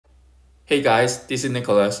Hey guys, this is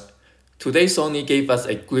Nicholas. Today Sony gave us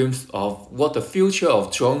a glimpse of what the future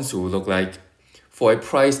of drones will look like for a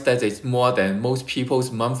price that is more than most people's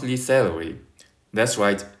monthly salary. That's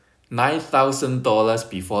right, $9,000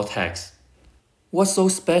 before tax. What's so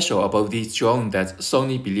special about this drone that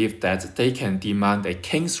Sony believed that they can demand a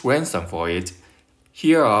king's ransom for it?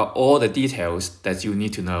 Here are all the details that you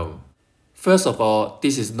need to know. First of all,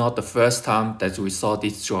 this is not the first time that we saw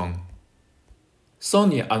this drone.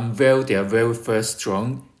 Sony unveiled their very first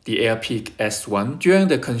drone, the Airpeak S1, during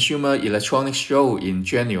the Consumer Electronics Show in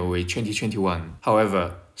January 2021.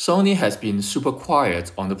 However, Sony has been super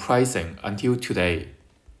quiet on the pricing until today.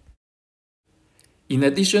 In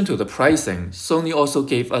addition to the pricing, Sony also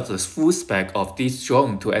gave us the full spec of this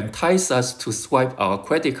drone to entice us to swipe our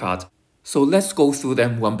credit card, so let's go through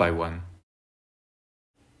them one by one.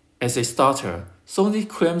 As a starter, Sony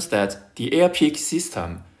claims that the Airpeak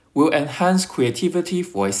system will enhance creativity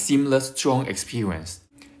for a seamless drone experience.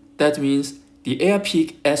 That means the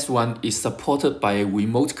Airpeak S1 is supported by a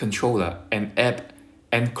remote controller, an app,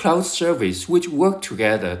 and cloud service which work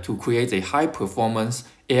together to create a high-performance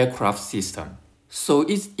aircraft system. So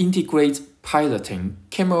it integrates piloting,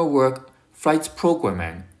 camera work, flight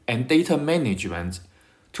programming, and data management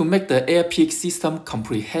to make the Airpeak system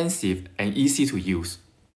comprehensive and easy to use.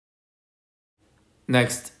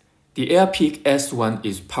 Next, the Airpeak S1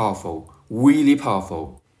 is powerful, really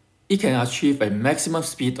powerful. It can achieve a maximum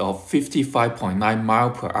speed of 55.9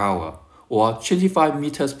 miles per hour or 25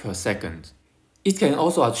 meters per second. It can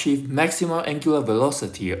also achieve maximum angular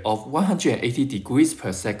velocity of 180 degrees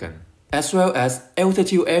per second, as well as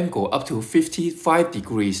altitude angle up to 55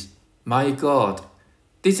 degrees. My god,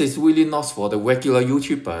 this is really not for the regular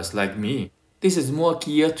YouTubers like me. This is more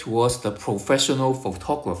geared towards the professional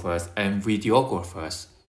photographers and videographers.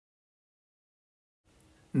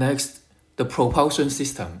 Next, the propulsion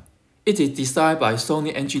system. It is designed by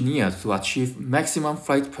Sony engineers to achieve maximum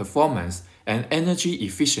flight performance and energy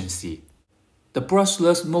efficiency. The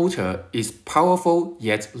brushless motor is powerful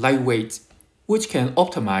yet lightweight, which can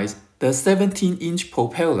optimize the 17-inch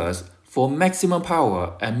propellers for maximum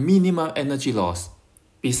power and minimal energy loss.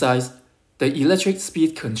 Besides, the electric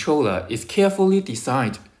speed controller is carefully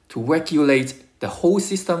designed to regulate the whole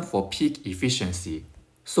system for peak efficiency.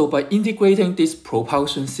 So by integrating this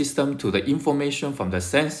propulsion system to the information from the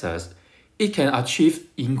sensors, it can achieve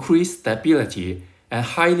increased stability and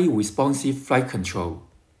highly responsive flight control.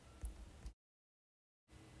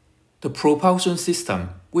 The propulsion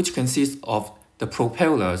system, which consists of the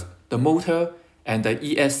propellers, the motor, and the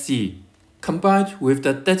ESC, combined with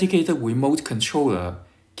the dedicated remote controller,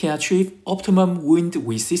 can achieve optimum wind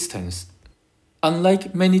resistance.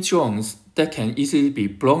 Unlike many drones that can easily be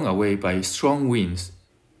blown away by strong winds,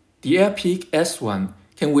 the Airpeak S1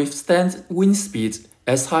 can withstand wind speeds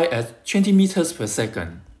as high as 20 meters per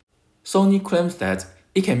second. Sony claims that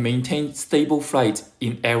it can maintain stable flight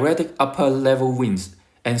in erratic upper-level winds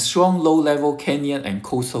and strong low-level canyon and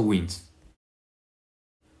coastal winds.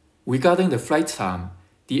 Regarding the flight time,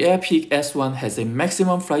 the Airpeak S1 has a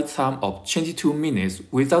maximum flight time of 22 minutes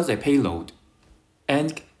without a payload,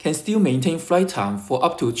 and can still maintain flight time for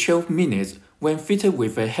up to 12 minutes when fitted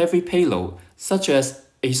with a heavy payload such as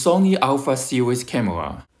a Sony Alpha series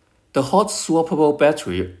camera. The hot swappable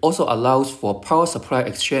battery also allows for power supply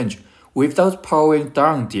exchange without powering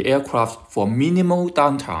down the aircraft for minimal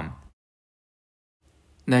downtime.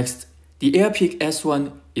 Next, the Airpeak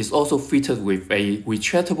S1 is also fitted with a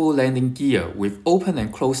retractable landing gear with open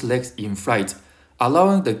and closed legs in flight,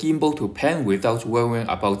 allowing the gimbal to pan without worrying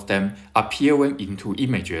about them appearing into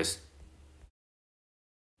images.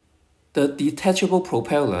 The detachable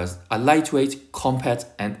propellers are lightweight, compact,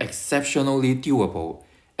 and exceptionally durable,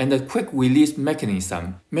 and the quick release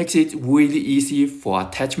mechanism makes it really easy for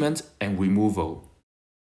attachment and removal.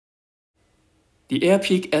 The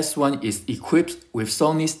Airpeak S1 is equipped with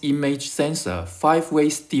Sony's image sensor 5-way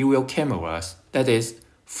stereo cameras, that is,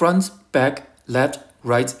 front, back, left,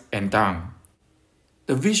 right, and down.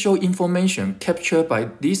 The visual information captured by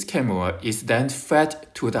this camera is then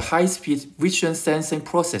fed to the high-speed vision sensing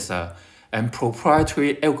processor and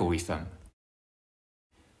proprietary algorithm.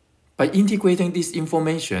 By integrating this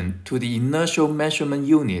information to the inertial measurement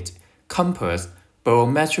unit, compass,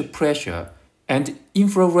 barometric pressure, and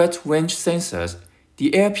infrared range sensors,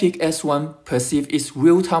 the Airpeak S1 perceives its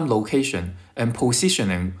real-time location and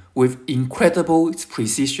positioning with incredible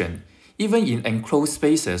precision, even in enclosed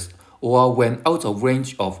spaces or when out of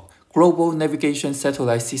range of global navigation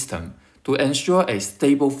satellite system to ensure a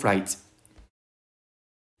stable flight.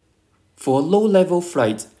 For low-level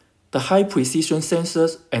flight, the high-precision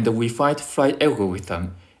sensors and the refined flight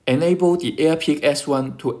algorithm enable the Airpeak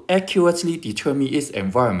S1 to accurately determine its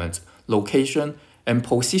environment, location, and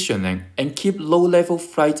positioning and keep low-level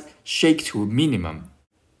flight shake to minimum.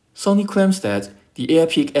 Sony claims that the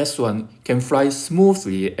Airpeak S1 can fly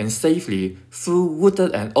smoothly and safely through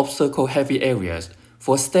wooded and obstacle-heavy areas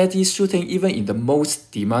for steady shooting even in the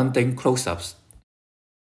most demanding close-ups.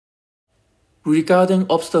 Regarding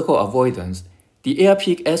obstacle avoidance, the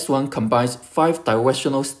Airpeak S1 combines 5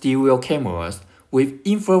 directional stereo cameras with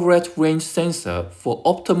infrared range sensor for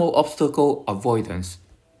optimal obstacle avoidance.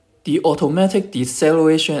 The automatic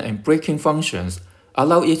deceleration and braking functions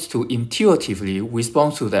allow it to intuitively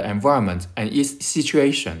respond to the environment and its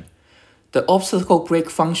situation. The obstacle brake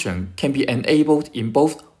function can be enabled in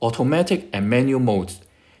both automatic and manual modes,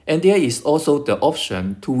 and there is also the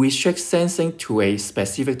option to restrict sensing to a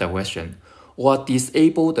specific direction, or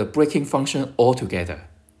disable the braking function altogether.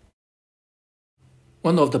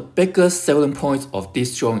 One of the biggest selling points of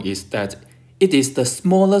this drone is that it is the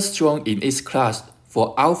smallest drone in its class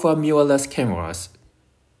for alpha mirrorless cameras.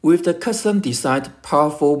 With the custom-designed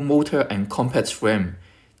powerful motor and compact frame,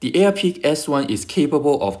 the Airpeak S1 is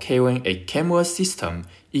capable of carrying a camera system,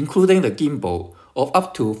 including the gimbal, of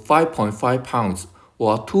up to 5.5 pounds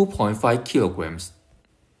or 2.5 kilograms.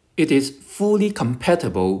 It is fully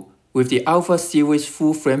compatible with the Alpha series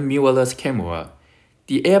full-frame mirrorless camera.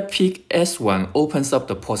 The Airpeak S1 opens up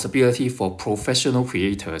the possibility for professional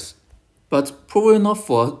creators, but probably not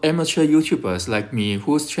for amateur YouTubers like me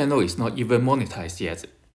whose channel is not even monetized yet.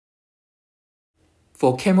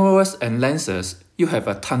 For cameras and lenses, you have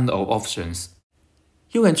a ton of options.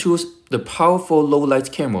 You can choose the powerful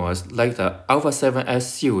low-light cameras like the Alpha 7S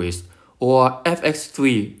series or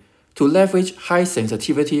FX3 to leverage high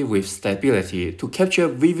sensitivity with stability to capture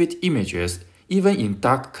vivid images even in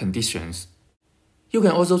dark conditions. You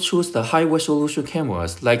can also choose the high-resolution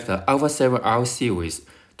cameras like the Alpha 7R series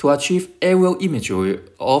to achieve aerial imagery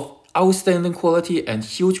of outstanding quality and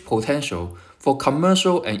huge potential for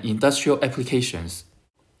commercial and industrial applications,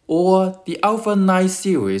 or the Alpha 9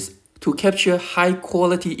 series to capture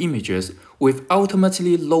high-quality images with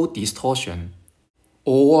ultimately low distortion,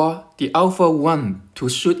 or the Alpha 1 to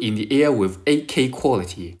shoot in the air with 8K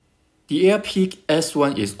quality. The Airpeak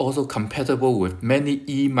S1 is also compatible with many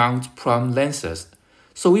E-mount prime lenses,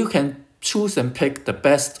 so you can choose and pick the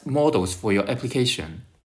best models for your application.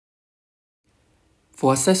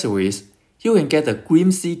 For accessories, you can get the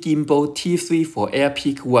Grimsy Gimbal T3 for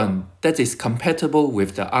Airpeak 1 that is compatible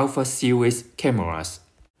with the Alpha series cameras.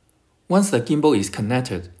 Once the gimbal is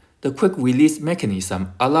connected, the quick release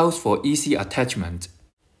mechanism allows for easy attachment.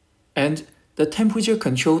 And the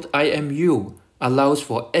temperature-controlled IMU allows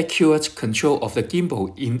for accurate control of the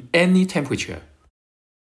gimbal in any temperature.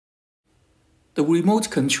 The remote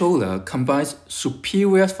controller combines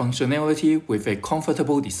superior functionality with a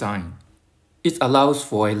comfortable design. It allows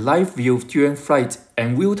for a live view during flight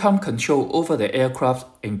and real-time control over the aircraft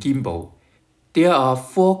and gimbal. There are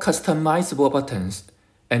 4 customizable buttons,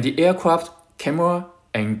 and the aircraft, camera,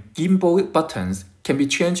 and gimbal buttons can be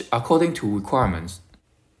changed according to requirements.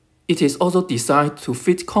 It is also designed to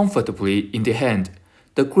fit comfortably in the hand.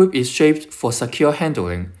 The grip is shaped for secure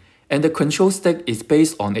handling, and the control stick is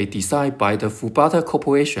based on a design by the Fubata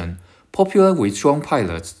Corporation, popular with drone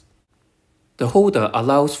pilots. The holder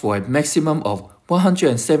allows for a maximum of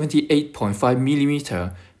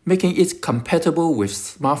 178.5mm, making it compatible with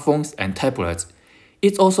smartphones and tablets.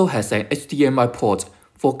 It also has an HDMI port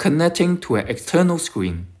for connecting to an external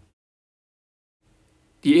screen.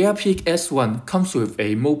 The Airpeak S1 comes with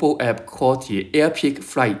a mobile app called the Airpeak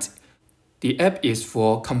Flight. The app is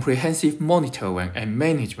for comprehensive monitoring and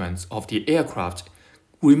management of the aircraft,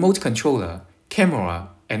 remote controller,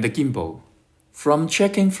 camera, and the gimbal. From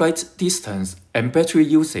checking flight distance and battery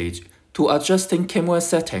usage to adjusting camera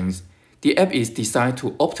settings, the app is designed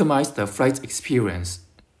to optimize the flight experience.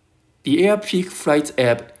 The Airpeak Flight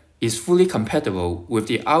app is fully compatible with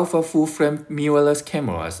the Alpha full-frame mirrorless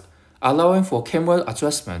cameras, allowing for camera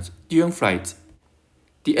adjustment during flight.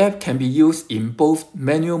 The app can be used in both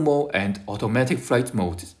manual mode and automatic flight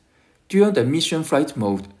modes. During the mission flight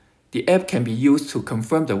mode, the app can be used to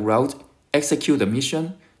confirm the route, execute the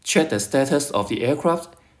mission, check the status of the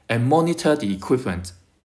aircraft, and monitor the equipment.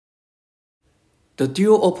 The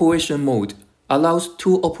dual operation mode allows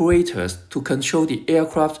 2 operators to control the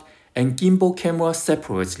aircraft and gimbal camera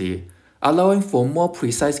separately, allowing for more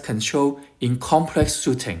precise control in complex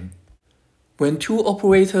shooting. When 2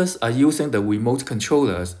 operators are using the remote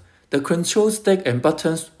controllers, the control stick and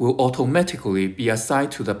buttons will automatically be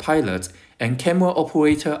assigned to the pilot and camera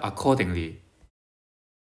operator accordingly.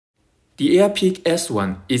 The Airpeak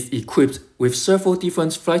S1 is equipped with several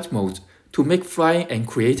different flight modes To make flying and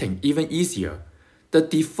creating even easier, the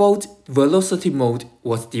default velocity mode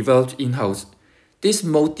was developed in-house. This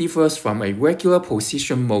mode differs from a regular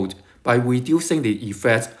position mode by reducing the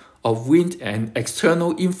effect of wind and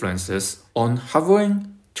external influences on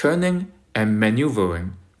hovering, turning, and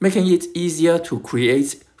maneuvering, making it easier to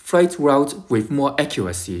create flight routes with more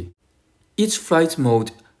accuracy. Each flight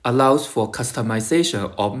mode allows for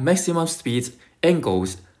customization of maximum speed,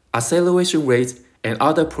 angles, acceleration rate, and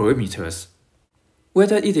other parameters.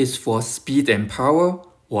 Whether it is for speed and power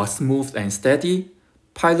or smooth and steady,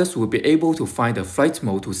 pilots will be able to find a flight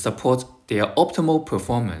mode to support their optimal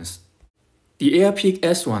performance. The Airpeak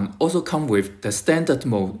S1 also comes with the standard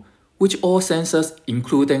mode, which all sensors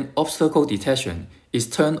including obstacle detection is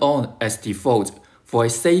turned on as default for a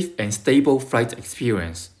safe and stable flight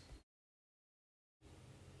experience.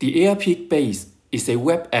 The Airpeak Base is a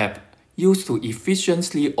web app used to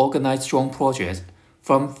efficiently organize drone projects,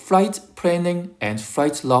 from flight planning and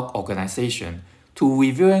flight log organization to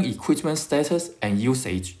reviewing equipment status and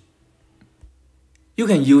usage. You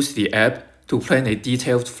can use the app to plan a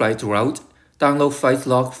detailed flight route, download flight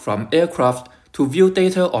log from aircraft to view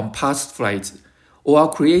data on past flights,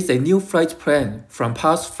 or create a new flight plan from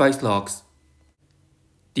past flight logs.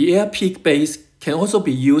 The Airpeak Base can also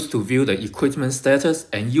be used to view the equipment status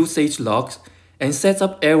and usage logs and set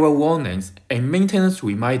up error warnings and maintenance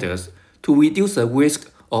reminders to reduce the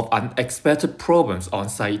risk of unexpected problems on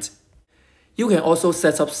site. You can also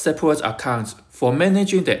set up separate accounts for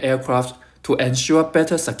managing the aircraft to ensure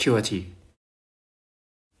better security.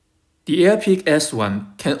 The Airpeak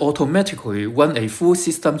S1 can automatically run a full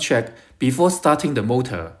system check before starting the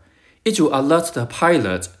motor. It will alert the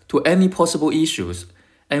pilot to any possible issues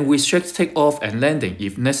and restrict takeoff and landing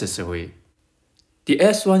if necessary. The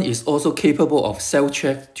S1 is also capable of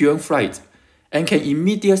self-check during flight and can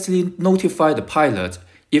immediately notify the pilot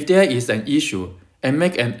if there is an issue and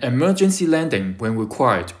make an emergency landing when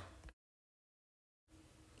required.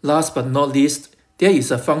 Last but not least, there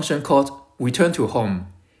is a function called Return to Home.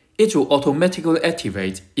 It will automatically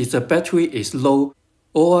activate if the battery is low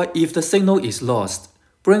or if the signal is lost,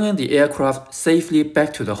 bringing the aircraft safely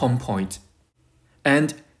back to the home point.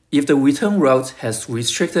 And if the return route has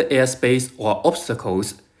restricted airspace or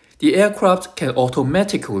obstacles, the aircraft can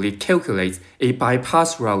automatically calculate a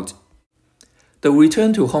bypass route. The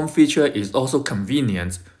return to home feature is also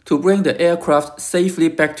convenient to bring the aircraft safely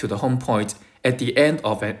back to the home point at the end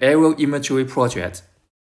of an aerial imagery project.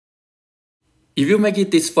 If you make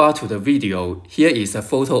it this far to the video, here is a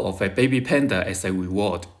photo of a baby panda as a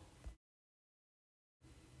reward.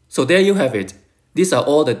 So there you have it. These are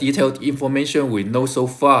all the detailed information we know so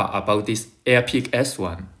far about this Airpeak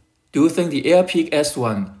S1. Do you think the Airpeak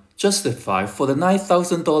S1 justify for the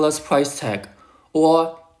 $9,000 price tag,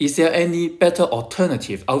 or is there any better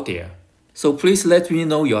alternative out there? So please let me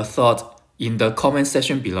know your thoughts in the comment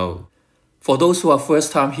section below. For those who are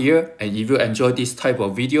first time here, and if you enjoy this type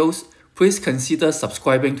of videos, please consider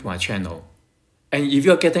subscribing to my channel. And if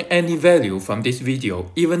you are getting any value from this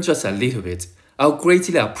video, even just a little bit, I'll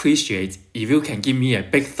greatly appreciate if you can give me a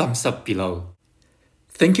big thumbs up below.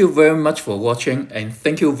 Thank you very much for watching, and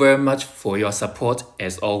thank you very much for your support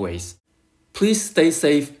as always. Please stay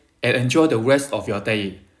safe and enjoy the rest of your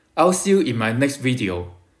day. I'll see you in my next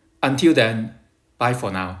video. Until then, bye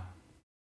for now.